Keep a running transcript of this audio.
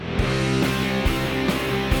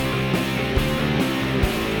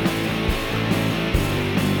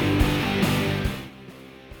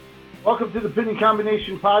Welcome to the Pinning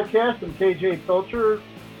Combination Podcast. I'm KJ Pilcher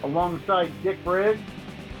alongside Dick Briggs,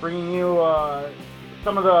 bringing you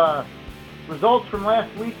some of the results from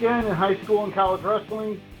last weekend in high school and college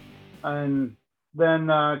wrestling, and then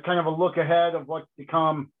kind of a look ahead of what's to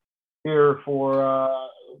come here for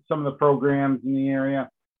some of the programs in the area.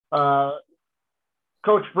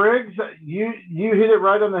 Coach Briggs, you hit it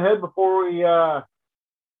right on the head before we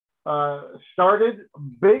started.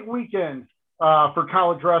 Big weekend for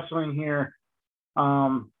college wrestling here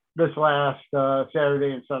this last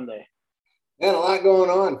Saturday and Sunday. And a lot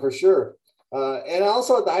going on for sure. And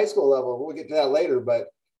also at the high school level, we'll get to that later, but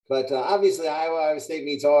obviously Iowa State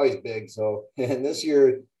meet's always big. So, and this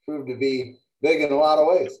year proved to be big in a lot of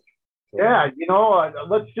ways. So, yeah,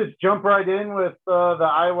 let's just jump right in with the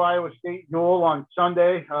Iowa State duel on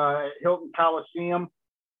Sunday at Hilton Coliseum.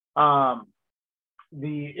 The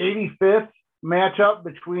 85th matchup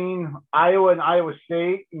between Iowa and Iowa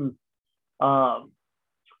State. And,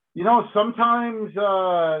 sometimes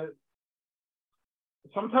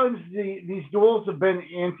these duels have been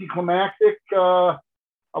anticlimactic a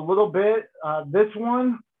little bit. This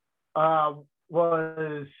one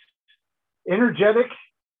was energetic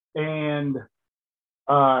and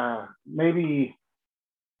maybe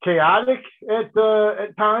chaotic at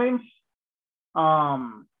times.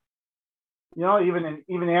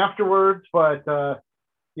 Even afterwards, but I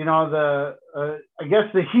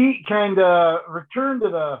guess the heat kind of returned to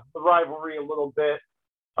the rivalry a little bit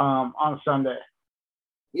on Sunday.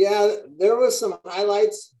 Yeah, there was some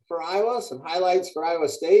highlights for Iowa, some highlights for Iowa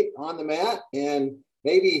State on the mat, and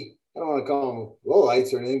maybe, I don't want to call them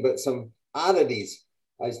lowlights or anything, but some oddities,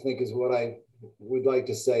 I think is what I would like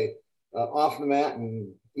to say, off the mat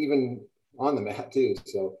and even on the mat too.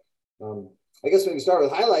 So I guess we can start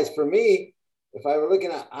with highlights. For me, if I were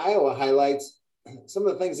looking at Iowa highlights, some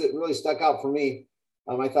of the things that really stuck out for me,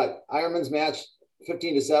 I thought Ironman's match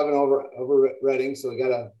 15-7 over Reading, so we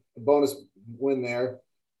got a bonus win there.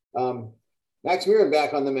 Max Murin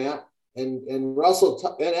back on the mat, and Russell,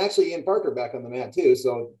 and actually Ian Parker back on the mat too.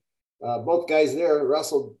 So both guys there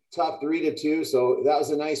wrestled tough 3-2. So that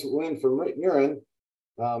was a nice win for Murin.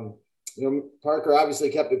 Parker obviously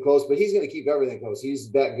kept it close, but he's going to keep everything close. He's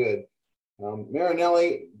that good.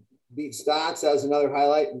 Marinelli beat Stotts. That was another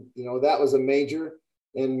highlight. That was a major,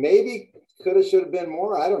 and maybe should have been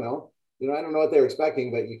more. I don't know. I don't know what they were expecting,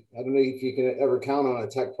 but I don't know if you can ever count on a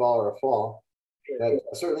tech fall or a fall.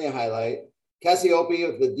 That's certainly a highlight. Cassiope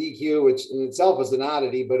with the DQ, which in itself was an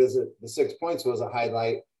oddity, but the 6 points was a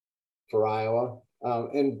highlight for Iowa.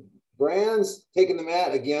 And Brands taking the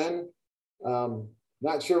mat again.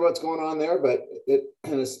 Not sure what's going on there, but in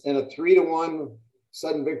a 3-1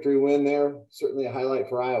 sudden victory win there, certainly a highlight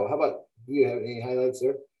for Iowa. How about you? Have any highlights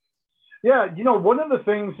there? Yeah, one of the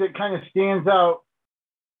things that kind of stands out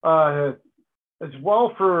as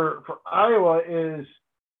well for Iowa is,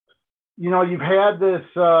 you've had this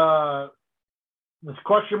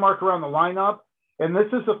question mark around the lineup, and this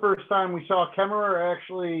is the first time we saw Kemmerer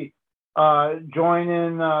actually join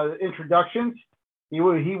in introductions. He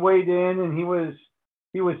weighed in, and he was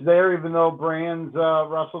there, even though Brands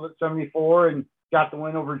wrestled at 74 and got the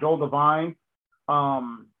win over Joel Devine.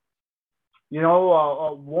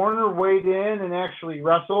 Warner weighed in and actually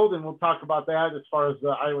wrestled, and we'll talk about that as far as the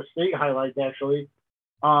Iowa State highlights, actually.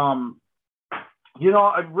 I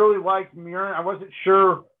really liked Murin. I wasn't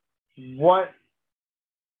sure what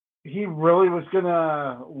he really was going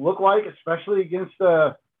to look like, especially against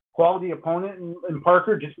a quality opponent in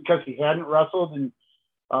Parker, just because he hadn't wrestled. And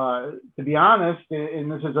to be honest,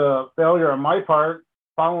 and this is a failure on my part,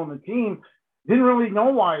 following the team, didn't really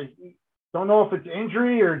know why. Don't know if it's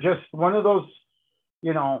injury or just one of those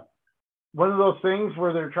things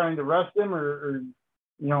where they're trying to rest him or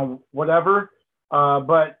whatever.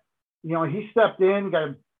 But he stepped in, got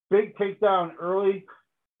a big takedown early,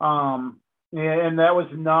 and that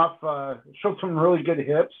was enough. Showed some really good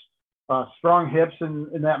hips, strong hips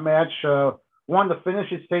in that match. Wanted to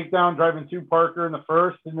finish his takedown, driving through Parker in the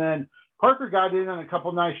first, and then Parker got in on a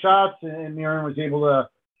couple nice shots, and Murin was able to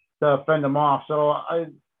fend him off. So I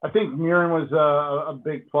think Murin was a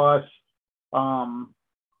big plus. Ironman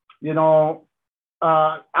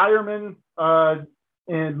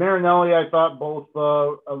and Marinelli, I thought both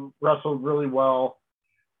wrestled really well.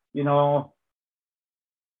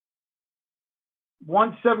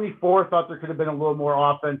 174, thought there could have been a little more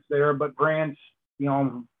offense there, but Brands,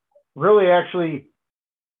 really actually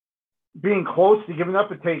being close to giving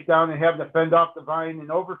up a takedown and having to fend off Devine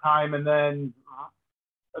in overtime, and then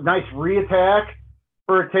a nice reattack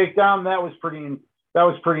for a takedown. That was pretty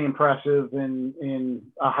impressive and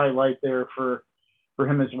a highlight there for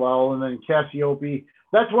him as well. And then Cassiope,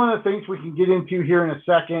 that's one of the things we can get into here in a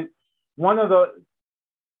second. One of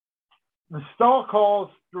the stall calls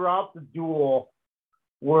throughout the duel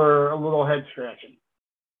were a little head scratching.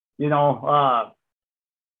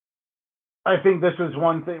 I think this was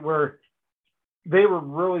one thing where they were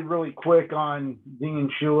really, really quick on Ding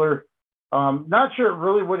and Schuler. Not sure it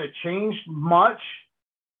really would have changed much.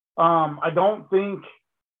 I don't think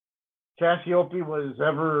Cassioppi was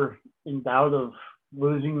ever in doubt of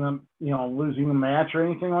losing the match or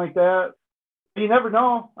anything like that. You never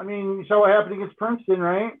know. I mean, you saw what happened against Princeton,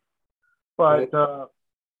 right? But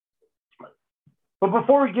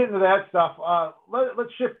before we get into that stuff,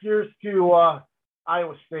 let's shift gears to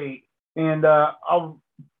Iowa State, and I'll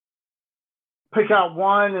pick out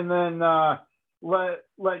one, and then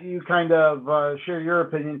let you kind of share your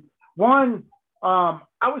opinion. One, I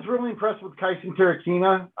was really impressed with Kyson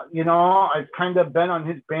Terrakina. I've kind of been on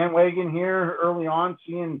his bandwagon here early on,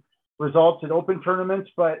 seeing results at open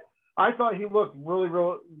tournaments, but I thought he looked really,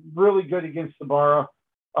 really, really good against Ibarra.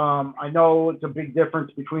 I know it's a big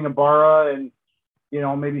difference between Ibarra and,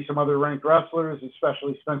 maybe some other ranked wrestlers,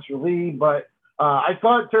 especially Spencer Lee, but I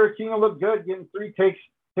thought Terrakina looked good, getting 3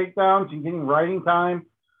 takedowns and getting riding time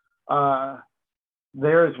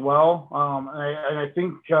there as well. And I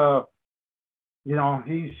think,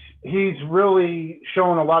 he's really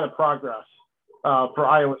shown a lot of progress for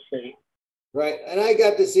Iowa State. Right. And I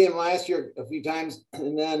got to see him last year a few times,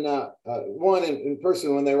 and then one in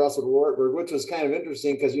person when they wrestled Wartburg, which was kind of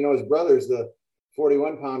interesting because, his brother's the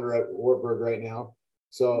 41-pounder at Wartburg right now.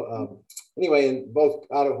 So anyway, and both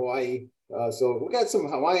out of Hawaii. So we got some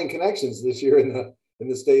Hawaiian connections this year in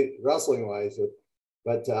the state wrestling wise.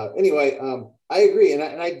 But anyway, I agree.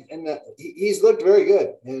 And he's looked very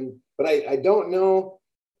good. But I don't know.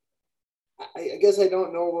 I guess I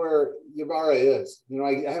don't know where Ibarra is.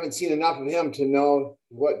 I haven't seen enough of him to know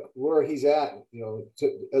where he's at,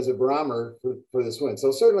 as a barometer for this win.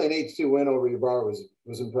 So certainly an 8-2 win over Ibarra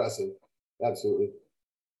was impressive. Absolutely.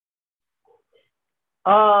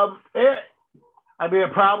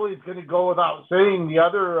 It probably is going to go without saying. The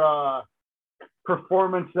other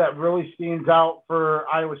performance that really stands out for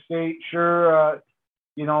Iowa State, sure,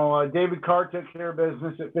 David Carr took care of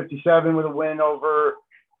business at 57 with a win over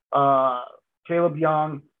Caleb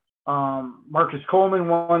Young. Marcus Coleman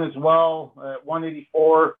won as well at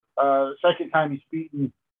 184. Second time he's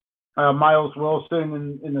beaten Miles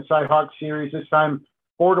Wilson in the Cyhawk series. This time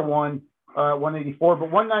 4-1, 184,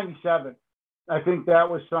 but 197. I think that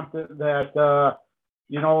was something that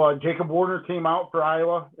Jacob Warner came out for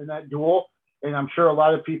Iowa in that duel, and I'm sure a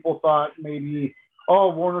lot of people thought maybe,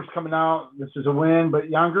 Warner's coming out, this is a win, but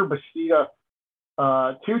Yonger Bastida,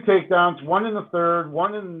 2 takedowns, one in the third,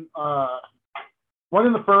 one in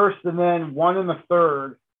the first, and then one in the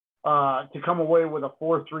third to come away with a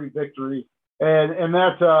 4-3 victory. And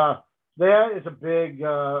that is a big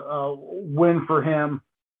win for him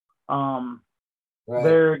right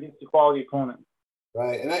there against the quality opponent.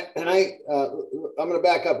 Right. And I'm going to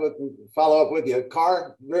back up follow up with you.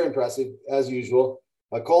 Carr, very impressive as usual.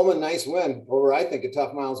 Coleman, nice win over, I think, a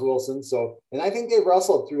tough Miles Wilson. So, and I think they've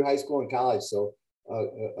wrestled through high school and college. So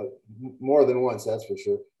more than once, that's for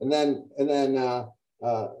sure. And then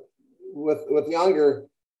with Younger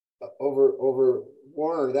over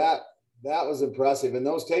Warner, that was impressive. And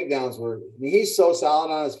those takedowns he's so solid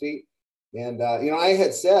on his feet. And, I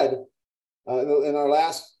had said in our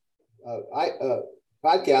last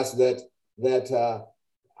podcast that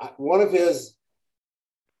one of his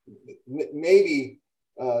maybe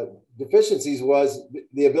deficiencies was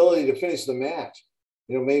the ability to finish the match.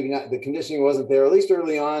 Maybe not, the conditioning wasn't there, at least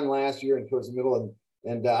early on last year and towards the middle,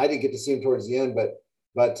 and I didn't get to see him towards the end, but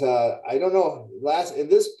I don't know, in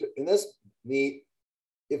this meet,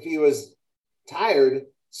 if he was tired,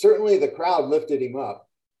 certainly the crowd lifted him up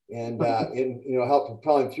and helped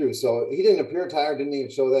propel him through. So he didn't appear tired, didn't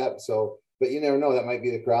even show that. So, but you never know, that might be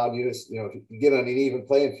the crowd. You just, if you get on an even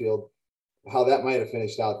playing field, how that might have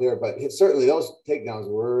finished out there. But certainly those takedowns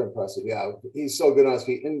were impressive. Yeah, he's so good on his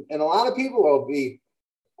feet. And a lot of people will be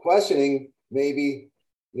questioning, maybe,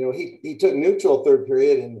 he took neutral third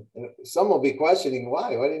period, and some will be questioning why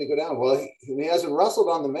didn't he go down? Well, he hasn't wrestled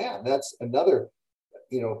on the mat. That's another,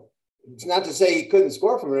 it's not to say he couldn't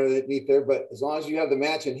score from underneath there, but as long as you have the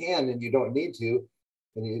match in hand and you don't need to,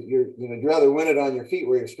 and you'd rather win it on your feet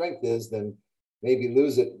where your strength is than maybe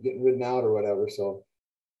lose it getting ridden out or whatever. So,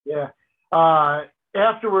 yeah.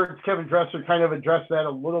 Afterwards, Kevin Dresser kind of addressed that a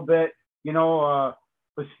little bit.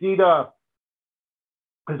 Bastida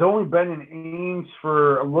has only been in Ames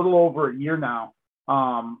for a little over a year now.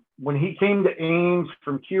 When he came to Ames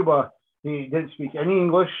from Cuba, he didn't speak any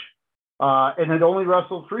English and had only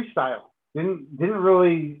wrestled freestyle. didn't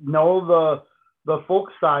really know the folk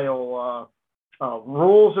style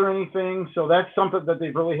rules or anything. So that's something that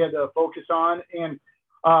they've really had to focus on. And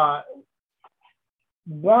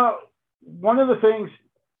one of the things,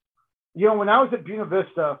 when I was at Buena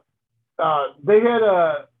Vista, they had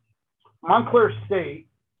a Montclair State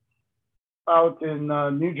out in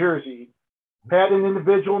New Jersey had an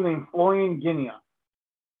individual named Florian Guinea,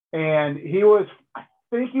 and I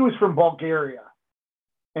think he was from Bulgaria,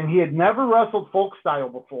 and he had never wrestled folk style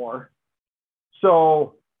before.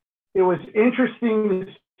 So it was interesting to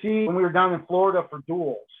see when we were down in Florida for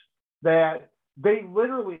duels that they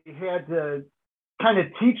literally had to kind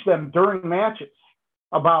of teach them during matches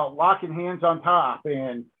about locking hands on top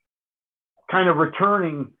and kind of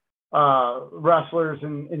returning wrestlers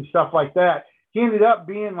and stuff like that. He ended up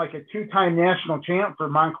being like a 2-time national champ for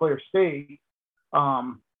Montclair State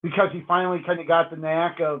because he finally kind of got the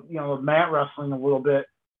knack of, mat wrestling a little bit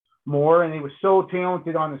more. And he was so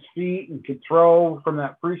talented on his feet and could throw from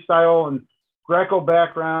that freestyle and Greco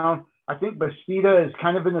background. I think Bastida is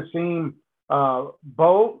kind of in the same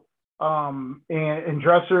boat. And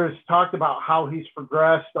Dresser has talked about how he's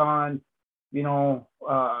progressed on,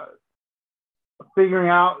 figuring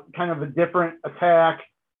out kind of a different attack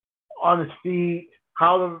on his feet,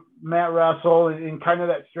 how to mat wrestle, and kind of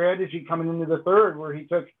that strategy coming into the third where he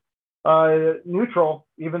took neutral,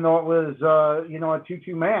 even though it was, a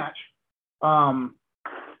 2-2 match.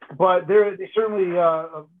 But they certainly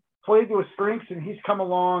played to his strengths, and he's come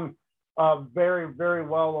along very, very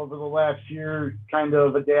well over the last year, kind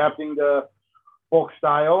of adapting to folk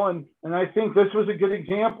style. And I think this was a good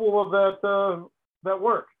example of that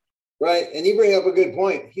work. Right. And you bring up a good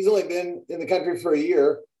point. He's only been in the country for a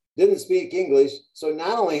year, didn't speak English. So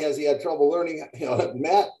not only has he had trouble learning,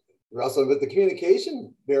 mat wrestling, but the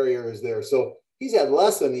communication barrier is there. So he's had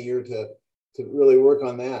less than a year to really work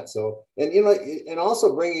on that. So, and, and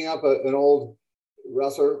also bringing up an old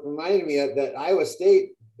wrestler reminded me that Iowa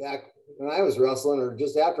State back when I was wrestling, or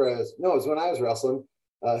just after it was when I was wrestling,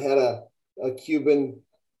 had a Cuban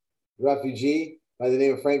refugee by the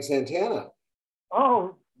name of Frank Santana.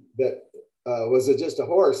 Oh, that was just a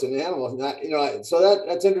horse, an animal, not, so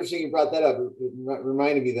that's interesting. You brought that up. It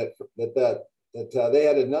reminded me that they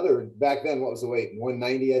had another back then. What was the weight?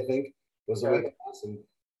 190, I think, was the weight class,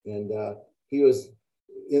 and he was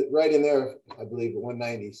right in there, I believe, at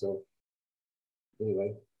 190. So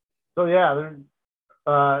anyway. So yeah,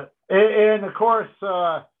 and of course,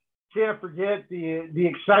 can't forget the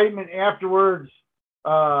excitement afterwards.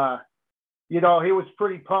 He was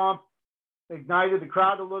pretty pumped, ignited the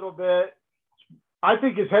crowd a little bit. I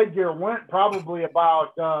think his headgear went probably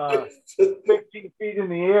about 15 feet in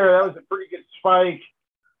the air. That was a pretty good spike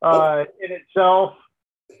in itself.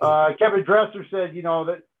 Kevin Dresser said,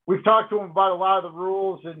 that we've talked to him about a lot of the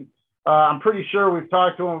rules, and I'm pretty sure we've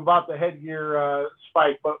talked to him about the headgear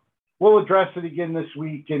spike, but we'll address it again this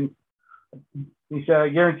week. And he said, I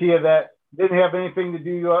guarantee you that didn't have anything to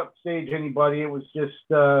do to upstage anybody. It was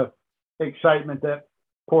just excitement that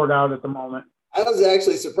poured out at the moment. I was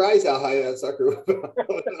actually surprised how high that sucker was.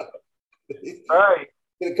 All right.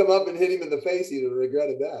 Going to come up and hit him in the face. He'd have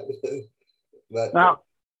regretted that. But now,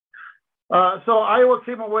 so Iowa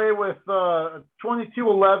came away with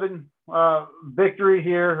 22-11 victory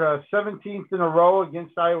here, 17th in a row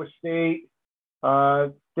against Iowa State.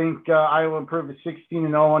 I think Iowa improved to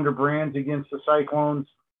 16-0 under Brands against the Cyclones.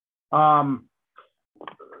 Now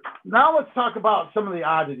let's talk about some of the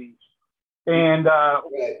oddities. And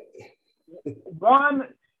right. one,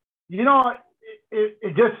 it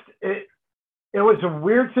was a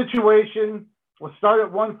weird situation. We'll start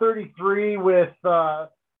at 133 with the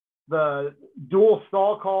dual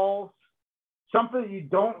stall calls, something you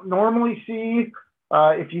don't normally see.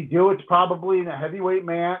 If you do, it's probably in a heavyweight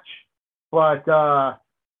match. But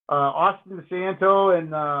Austin DeSanto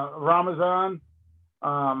and Ramazan,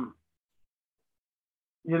 I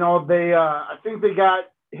think they got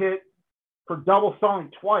hit for double stalling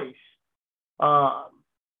twice.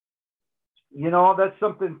 That's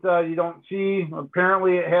something you don't see.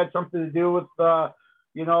 Apparently it had something to do with, the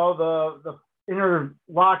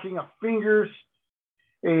interlocking of fingers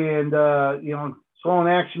and, slowing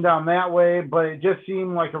action down that way. But it just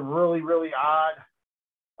seemed like a really, really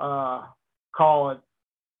odd call.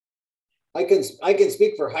 I can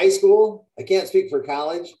speak for high school. I can't speak for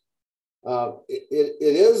college. It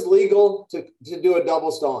is legal to do a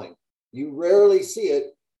double stalling. You rarely see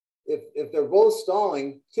it. If they're both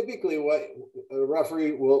stalling, typically what a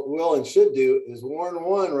referee will and should do is warn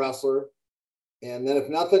one wrestler, and then if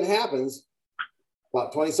nothing happens,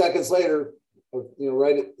 about 20 seconds later,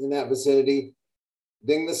 right in that vicinity,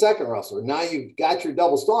 ding the second wrestler. Now you've got your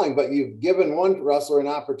double stalling, but you've given one wrestler an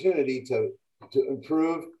opportunity to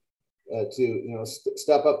improve, to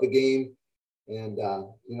step up the game, and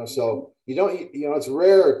so you don't, it's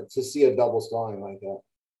rare to see a double stalling like that.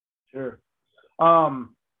 Sure.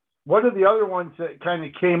 One of the other ones that kind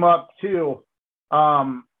of came up too,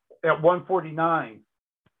 at 149,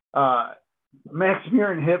 Max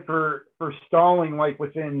Murin hit for stalling like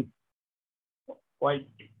within like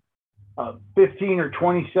 15 or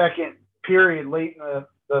 20-second period late in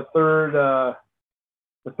the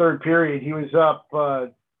third period. He was up,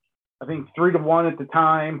 I think 3-1 at the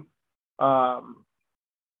time, and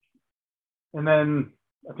then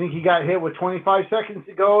I think he got hit with 25 seconds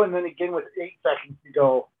to go, and then again with 8 seconds to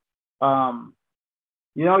go.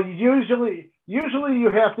 Usually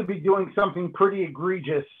you have to be doing something pretty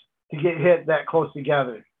egregious to get hit that close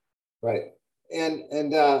together. Right. And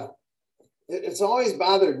it's always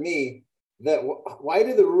bothered me that why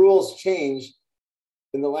do the rules change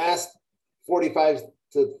in the last 45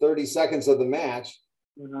 to 30 seconds of the match?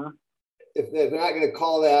 Mm-hmm. If they're not going to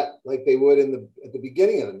call that like they would at the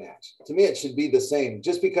beginning of the match. To me, it should be the same.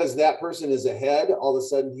 Just because that person is ahead, all of a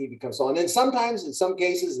sudden he becomes on. And sometimes, in some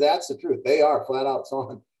cases, that's the truth. They are flat out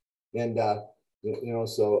on. And in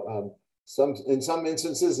some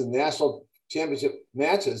instances in national championship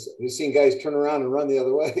matches, we've seen guys turn around and run the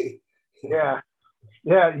other way. Yeah.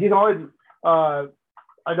 I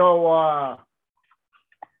know.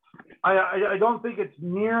 I don't think it's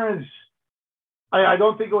near as. I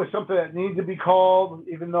don't think it was something that needed to be called,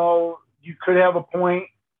 even though you could have a point.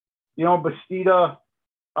 Bastida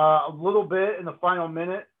a little bit in the final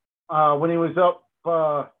minute when he was up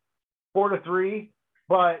 4-3,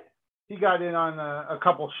 but he got in on a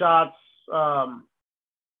couple shots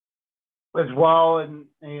as well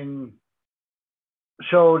and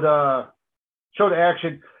showed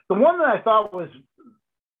action. The one that I thought was,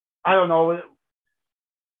 I don't know,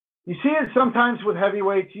 you see it sometimes with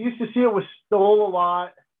heavyweights. You used to see it with Stoll a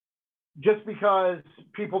lot just because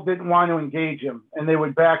people didn't want to engage him, and they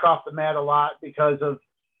would back off the mat a lot because of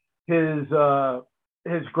his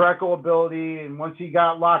Greco ability. And once he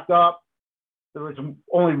got locked up, there was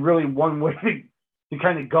only really one way to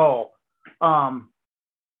kind of go.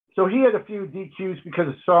 So he had a few DQs because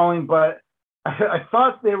of stalling, but I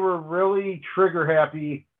thought they were really trigger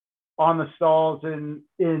happy on the stalls in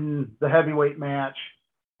the heavyweight match.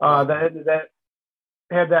 That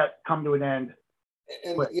had that come to an end.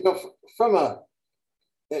 And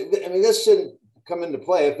this shouldn't come into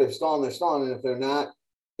play. If they're stalling, and if they're not,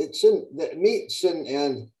 it shouldn't. The meet shouldn't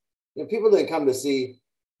end. People didn't come to see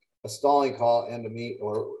a stalling call end a meet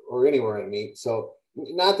or anywhere in a meet. So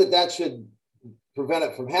not that should prevent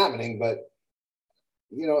it from happening, but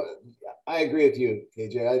I agree with you,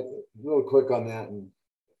 KJ. I'm a little quick on that, and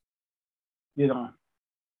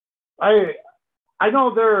I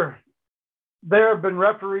know there have been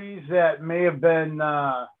referees that may have been,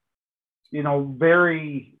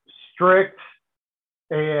 very strict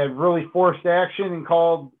and really forced action and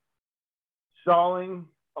called stalling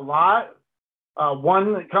a lot.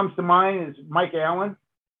 One that comes to mind is Mike Allen.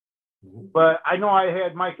 Mm-hmm. But I know I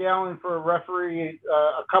had Mike Allen for a referee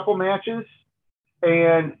a couple matches,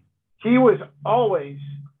 and he was always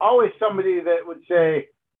somebody that would say,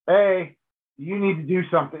 "Hey, you need to do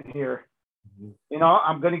something here.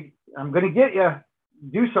 I'm gonna get you.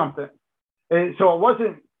 Do something." And so it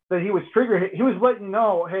wasn't that he was triggered. He was letting you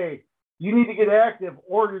know, "Hey, you need to get active,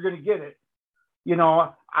 or you're gonna get it."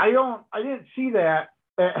 I didn't see that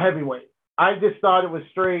at heavyweight. I just thought it was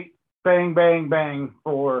straight bang, bang, bang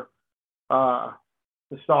for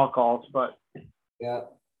the stall calls. But yeah,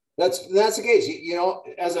 that's the case.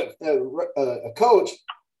 As a coach,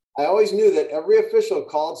 I always knew that every official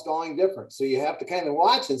called stalling different. So you have to kind of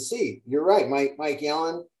watch and see. You're right. Mike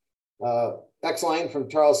Allen, X-Line from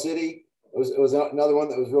Charles City. It was another one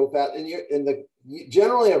that was real fast. And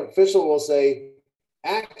generally an official will say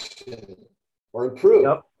action or improve.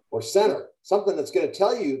 Yep. Or center, something that's going to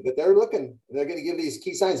tell you that they're going to give these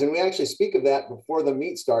key signs. And we actually speak of that before the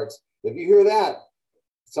meet starts. If you hear that,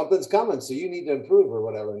 something's coming, so you need to improve or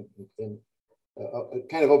whatever, and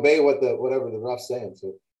kind of obey whatever the ref's saying.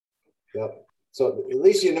 So, yep. So at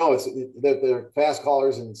least it's that they're fast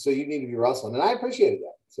callers, and so you need to be wrestling. And I appreciated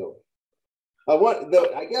that. So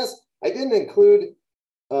I guess I didn't include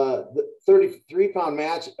the 33-pound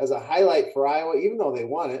match as a highlight for Iowa, even though they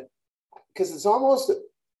won it, because it's almost.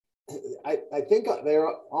 I think they're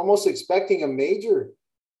almost expecting a major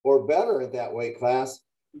or better at that weight class.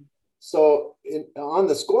 So on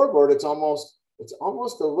the scoreboard, it's almost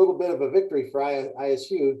a little bit of a victory for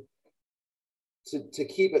ISU to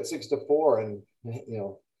keep it 6-4, and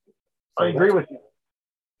I agree with you.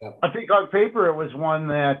 Yep. I think on paper it was one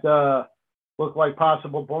that looked like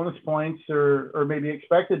possible bonus points or maybe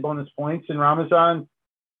expected bonus points, and Ramazan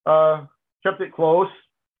kept it close.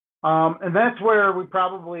 And that's where we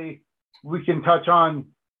can touch on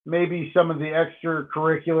maybe some of the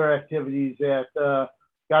extracurricular activities that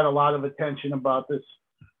got a lot of attention about this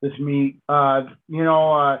meet. Very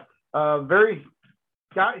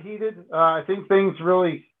got heated. I think things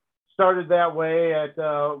really started that way at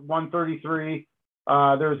 133.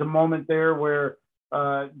 There was a moment there where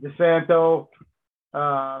DeSanto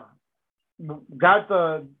got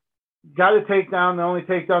a takedown, the only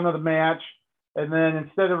takedown of the match, and then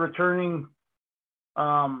instead of returning,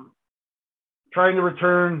 trying to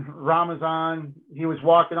return Ramazan, he was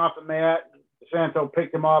walking off the mat. DeSanto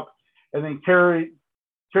picked him up and then carried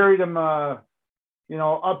him, up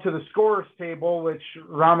to the scorer's table, which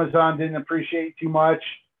Ramazan didn't appreciate too much,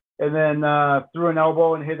 and then threw an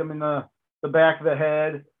elbow and hit him in the back of the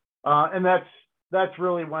head. And that's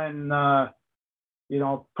really when,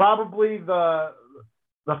 probably the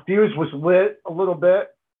fuse was lit a little bit.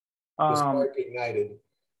 The spark ignited.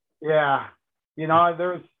 Yeah.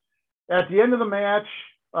 There's at the end of the match,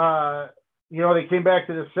 they came back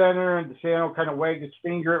to the center and DeSanto kind of wagged his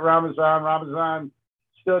finger at Ramazan. Ramazan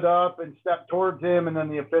stood up and stepped towards him, and then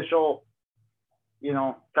the official,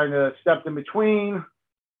 kind of stepped in between.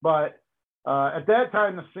 But at that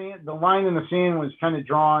time, the line in the sand was kind of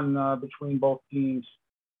drawn between both teams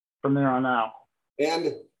from there on out.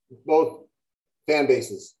 And both fan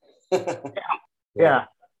bases. Yeah.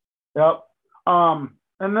 Yep. And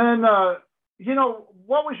then,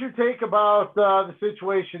 what was your take about the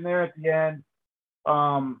situation there at the end?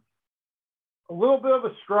 A little bit of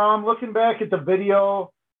a scrum. Looking back at the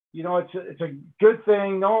video, it's a good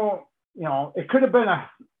thing. No, it could have been a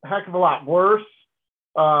heck of a lot worse.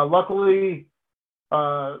 Luckily,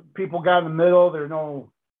 people got in the middle. There are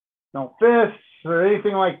no fists or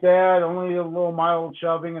anything like that. Only a little mild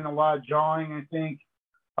shoving and a lot of jawing, I think.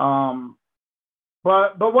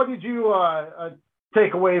 But what did you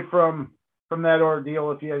take away from that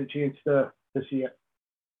ordeal if you had a chance to see it?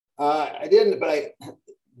 I didn't, but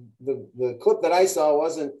the clip that I saw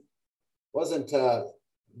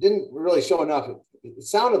didn't really show enough. It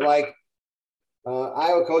sounded like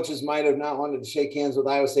Iowa coaches might have not wanted to shake hands with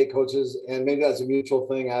Iowa State coaches, and maybe that's a mutual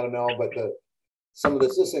thing. I don't know, but some of the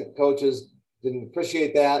assistant coaches didn't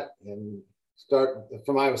appreciate that and start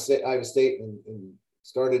from Iowa State and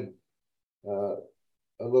started a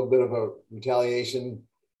little bit of a retaliation,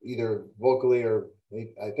 either vocally or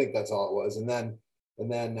I think that's all it was. And then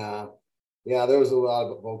there was a lot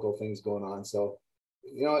of vocal things going on. So,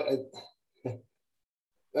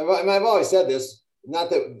 I've always said this,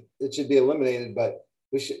 not that it should be eliminated, but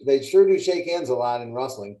they sure do shake hands a lot in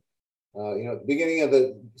wrestling. At the beginning of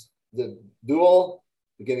the duel,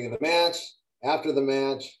 beginning of the match, after the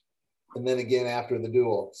match, and then again after the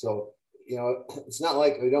duel. So, it's not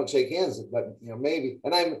like we don't shake hands, but, maybe.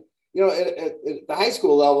 And I'm, at the high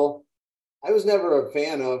school level, I was never a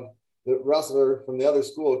fan of the wrestler from the other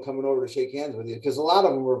school coming over to shake hands with you, because a lot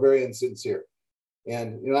of them were very insincere.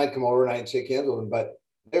 And, I'd come over and I'd shake hands with them, but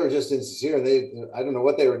they were just insincere. And I don't know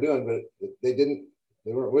what they were doing, but they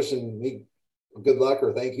weren't wishing me good luck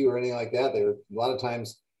or thank you or anything like that. They were a lot of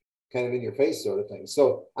times kind of in your face sort of thing.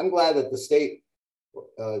 So I'm glad that the state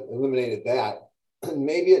eliminated that.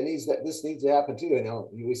 Maybe this needs to happen too.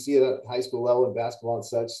 We see it at high school level in basketball and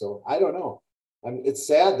such. So I don't know. It's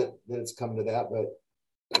sad that it's come to that, but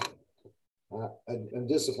I'm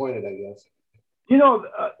disappointed, I guess.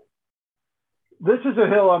 This is a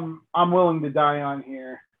hill I'm willing to die on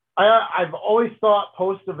here. I've always thought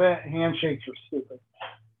post-event handshakes were stupid.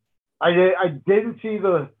 I didn't see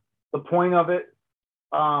the point of it.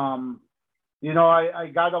 I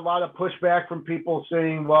got a lot of pushback from people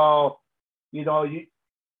saying, well,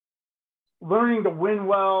 learning to win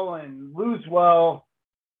well and lose well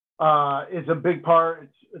is a big part.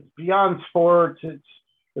 It's beyond sports. It's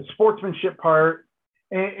the sportsmanship part.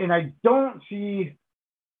 And I don't see,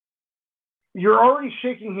 you're already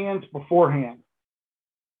shaking hands beforehand,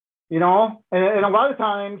 and a lot of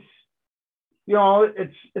times,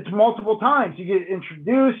 it's multiple times. You get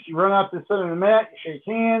introduced, you run out to the center of the mat, you shake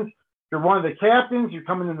hands. You're one of the captains, you're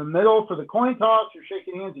coming in the middle for the coin toss, you're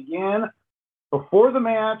shaking hands again. Before the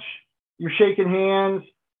match, you're shaking hands.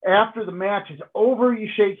 After the match is over, you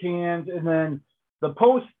shake hands. And then the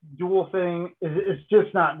post-duel thing is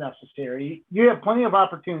just not necessary. You have plenty of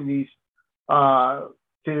opportunities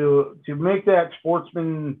to make that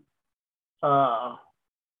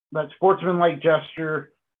sportsman-like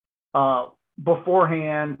gesture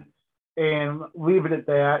beforehand and leave it at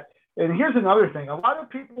that. And here's another thing. A lot of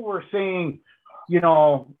people were saying, you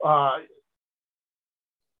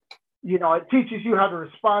know, it teaches you how to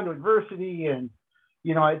respond to adversity, and,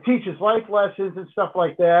 it teaches life lessons and stuff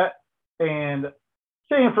like that. And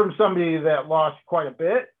saying from somebody that lost quite a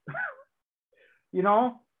bit,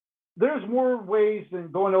 there's more ways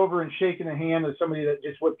than going over and shaking a hand of somebody that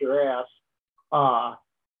just whipped your ass,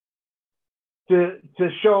 to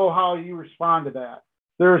show how you respond to that.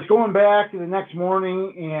 There's going back to the next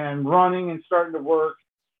morning and running and starting to work.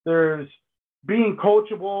 There's being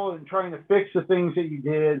coachable and trying to fix the things that you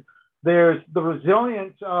did. There's the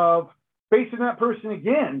resilience of facing that person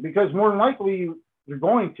again, because more than likely you're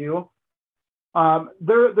going to.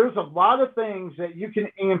 There's a lot of things that you can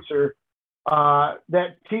answer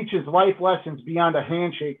that teaches life lessons beyond a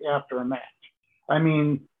handshake after a match. I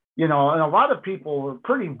mean, and a lot of people were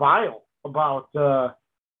pretty vile about,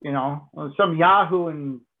 some Yahoo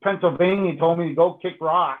in Pennsylvania told me to go kick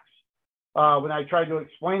rocks when I tried to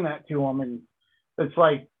explain that to them. And it's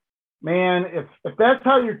like, man, if that's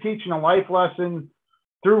how you're teaching a life lesson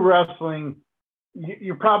through wrestling,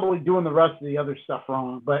 you're probably doing the rest of the other stuff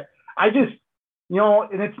wrong. But I just,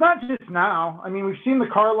 and it's not just now. I mean, we've seen the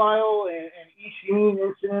Carlisle and East Union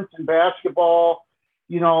incidents in basketball.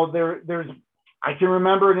 There's I can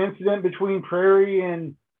remember an incident between Prairie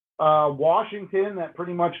and Washington that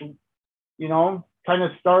pretty much, kind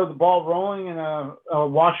of started the ball rolling, and a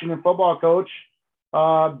Washington football coach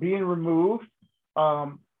being removed.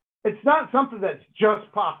 It's not something that's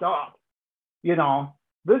just popped up.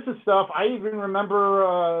 This is stuff I even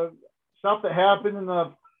remember, stuff that happened in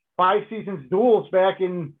the 5 seasons duels back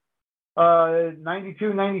in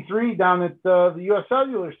 92, 93 down at the U.S.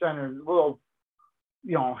 Cellular Center. A little,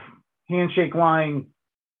 handshake line,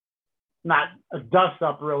 not a dust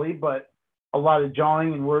up really, but a lot of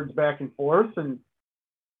jawing and words back and forth. And,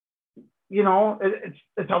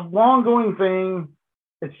 it's a long going thing.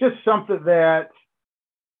 It's just something that,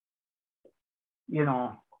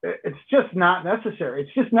 it's just not necessary.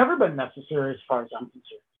 It's just never been necessary as far as I'm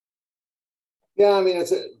concerned. Yeah, I mean,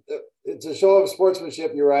 it's a show of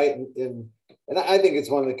sportsmanship. You're right, and I think it's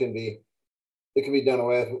one that can be done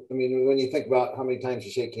away with. I mean, when you think about how many times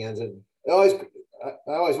you shake hands, and I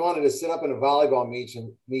always wanted to sit up in a volleyball meet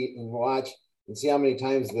and watch and see how many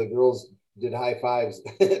times the girls did high fives,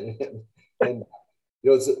 and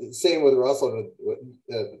it's the same with wrestling, with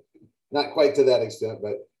not quite to that extent,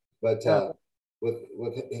 but yeah. with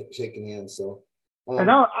shaking hands. So, and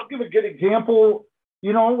I'll give a good example.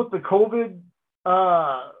 With the COVID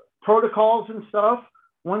protocols and stuff,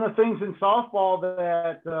 one of the things in softball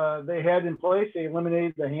that they had in place, they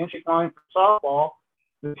eliminated the handshake line for softball.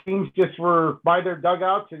 The teams just were by their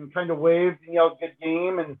dugouts and kind of waved and yelled "good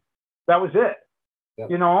game," and that was it. Yep.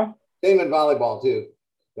 Same in volleyball too.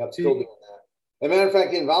 Yep, still doing that. As a matter of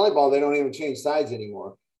fact, in volleyball, they don't even change sides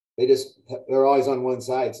anymore. They're always on one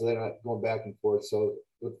side, so they're not going back and forth. So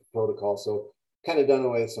with the protocol, so kind of done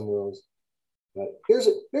away with some rules. But here's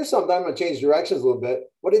something. I'm going to change directions a little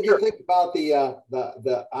bit. What did you think about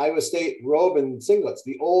the Iowa State robe and singlets?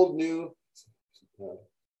 The old, new.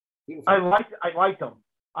 I liked them.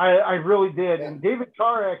 I really did. Yeah. And David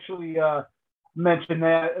Carr actually mentioned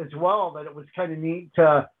that as well, that it was kind of neat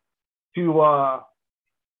to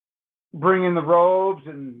bring in the robes,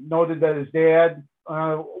 and noted that his dad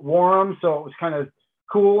wore them, so it was kind of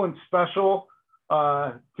cool and special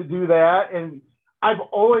to do that. And I've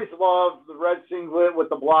always loved the red singlet with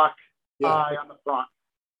the block eye on the front.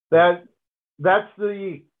 That's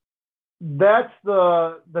the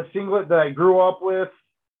singlet that I grew up with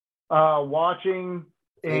watching,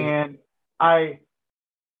 and I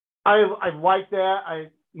like that.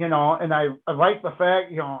 And I like the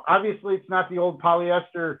fact, obviously it's not the old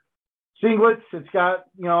polyester singlets. It's got,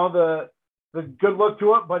 the good look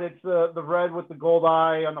to it, but it's the red with the gold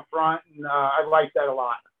eye on the front, and I like that a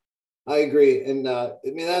lot. I agree, and I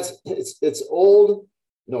mean it's old,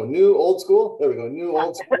 new old school. There we go, new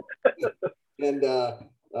old school, and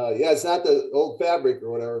it's not the old fabric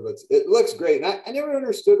or whatever, but it looks great. And I never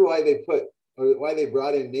understood why they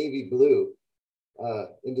brought in navy blue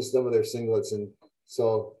into some of their singlets, and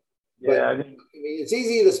so. Yeah, but, I mean, it's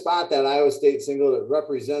easy to spot that Iowa State singlet. It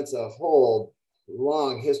represents a whole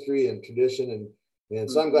long history and tradition, and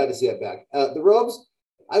so I'm glad to see it back. The robes,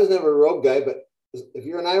 I was never a robe guy, but if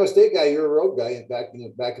you're an Iowa State guy, you're a robe guy back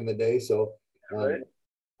in the day. So,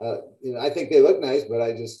 I think they look nice, but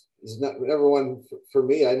it's never one for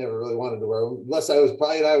me. I never really wanted to wear them unless I was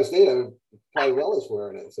probably at Iowa State. I would probably relish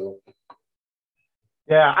wearing it. So,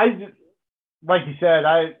 yeah, like you said,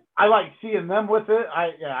 I like seeing them with it.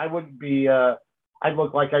 I wouldn't be. I'd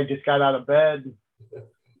look like I just got out of bed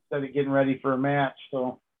instead of getting ready for a match.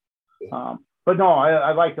 So, but no,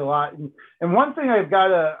 I liked it a lot. And one thing I've got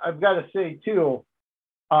to say too,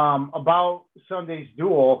 about Sunday's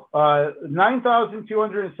duel,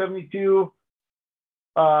 9,272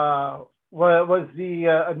 was the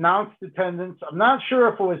announced attendance. I'm not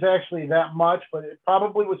sure if it was actually that much, but it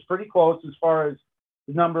probably was pretty close as far as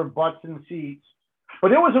the number of butts in seats.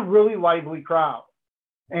 But it was a really lively crowd.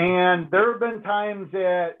 And there have been times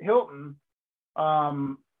at Hilton,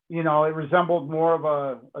 it resembled more of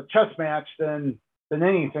a chess match than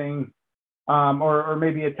anything, or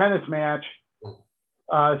maybe a tennis match,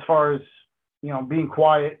 as far as, being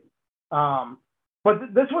quiet.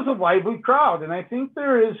 But this was a lively crowd. And I think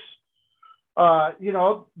there is,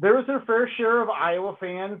 there was a fair share of Iowa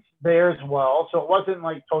fans there as well. So it wasn't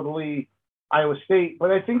like totally Iowa State,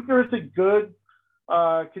 but I think there's a good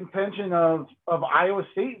contention of Iowa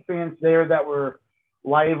State fans there that were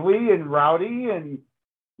lively and rowdy and,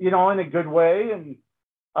 in a good way. And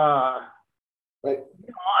right.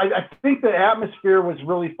 I think the atmosphere was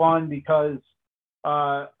really fun because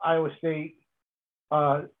Iowa State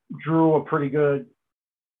drew a pretty good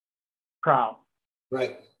crowd.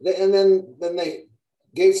 Right. And then they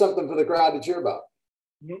gave something for the crowd to cheer about.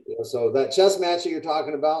 Mm-hmm. So that chess match that you're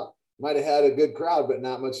talking about might have had a good crowd, but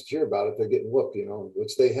not much to cheer about if they're getting whooped,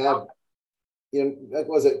 which they have. That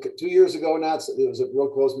was it 2 years ago. Now it was a real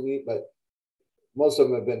close meet, but most of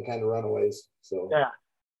them have been kind of runaways. So yeah,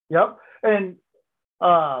 yep. And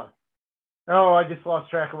I just lost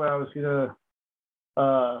track of what I was gonna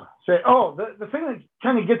say. Oh, the thing that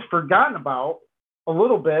kind of gets forgotten about a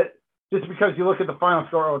little bit, just because you look at the final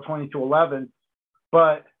score, 22-11,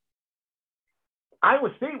 but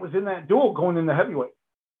Iowa State was in that duel going into heavyweight.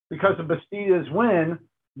 Because of Bastida's win,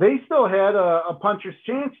 they still had a puncher's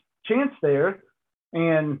chance there.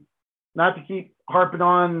 And not to keep harping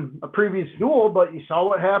on a previous duel, but you saw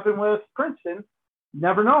what happened with Princeton. You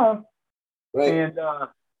never know. Right. And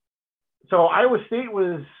so Iowa State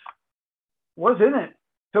was in it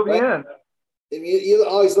till the end. And you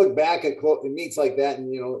always look back at meets like that,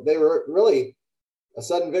 and they were really a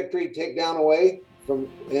sudden victory, takedown away from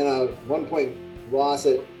in a 1-point loss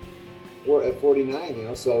at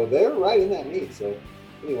 49. So they're right in that meet. So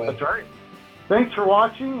anyway, that's right. Thanks for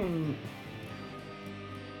watching. And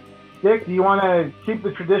Dick, do you want to keep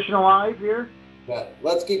the tradition alive here? Yeah,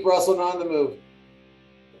 let's keep wrestling on the move.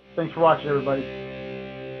 Thanks for watching, everybody.